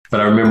But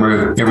I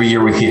remember every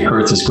year we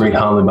heard this great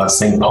homily about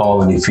St.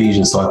 Paul and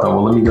Ephesians. So I thought,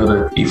 well, let me go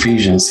to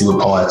Ephesians and see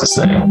what Paul had to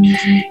say.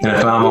 And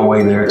I found my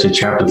way there to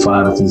chapter 5,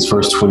 I think it's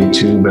verse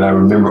 22. But I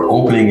remember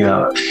opening it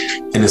up,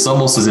 and it's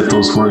almost as if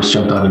those words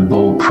jumped out in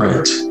bold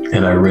print.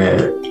 And I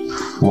read,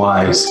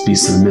 "Wives, be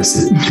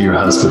submissive to your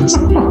husbands."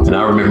 And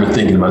I remember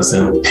thinking to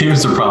myself,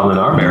 here's the problem in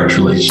our marriage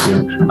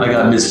relationship. I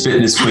got Miss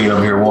Fitness Queen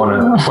over here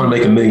want to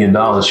make $1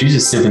 million. She's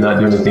just simply not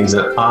doing the things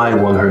that I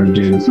want her to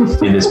do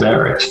in this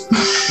marriage.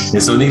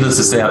 And so needless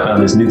to say, I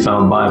found this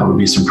newfound Bible to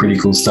be some pretty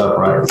cool stuff,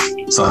 right?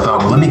 So I thought,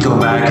 well, let me go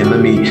back and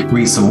let me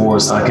read some more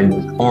so I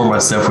can arm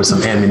myself with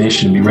some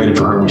ammunition and be ready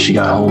for her when she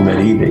got home that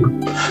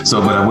evening.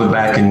 So, but I went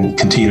back and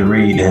continued to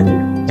read,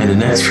 and the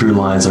next few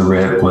lines I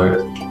read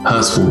were,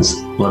 "Husbands,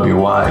 love your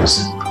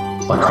wives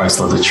like Christ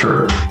loved the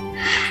church."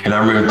 And I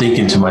remember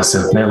thinking to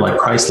myself, man, like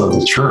Christ loved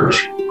the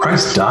church.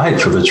 Christ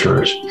died for the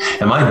church.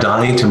 Am I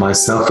dying to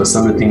myself for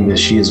some of the things that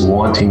she is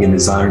wanting and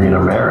desiring in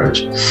our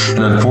marriage?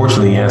 And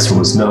unfortunately, the answer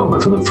was no.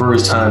 But for the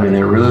first time, and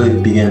it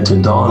really began to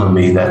dawn on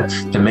me that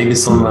maybe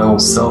some of my own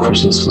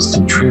selfishness was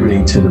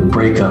contributing to the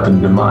breakup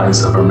and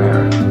demise of our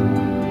marriage.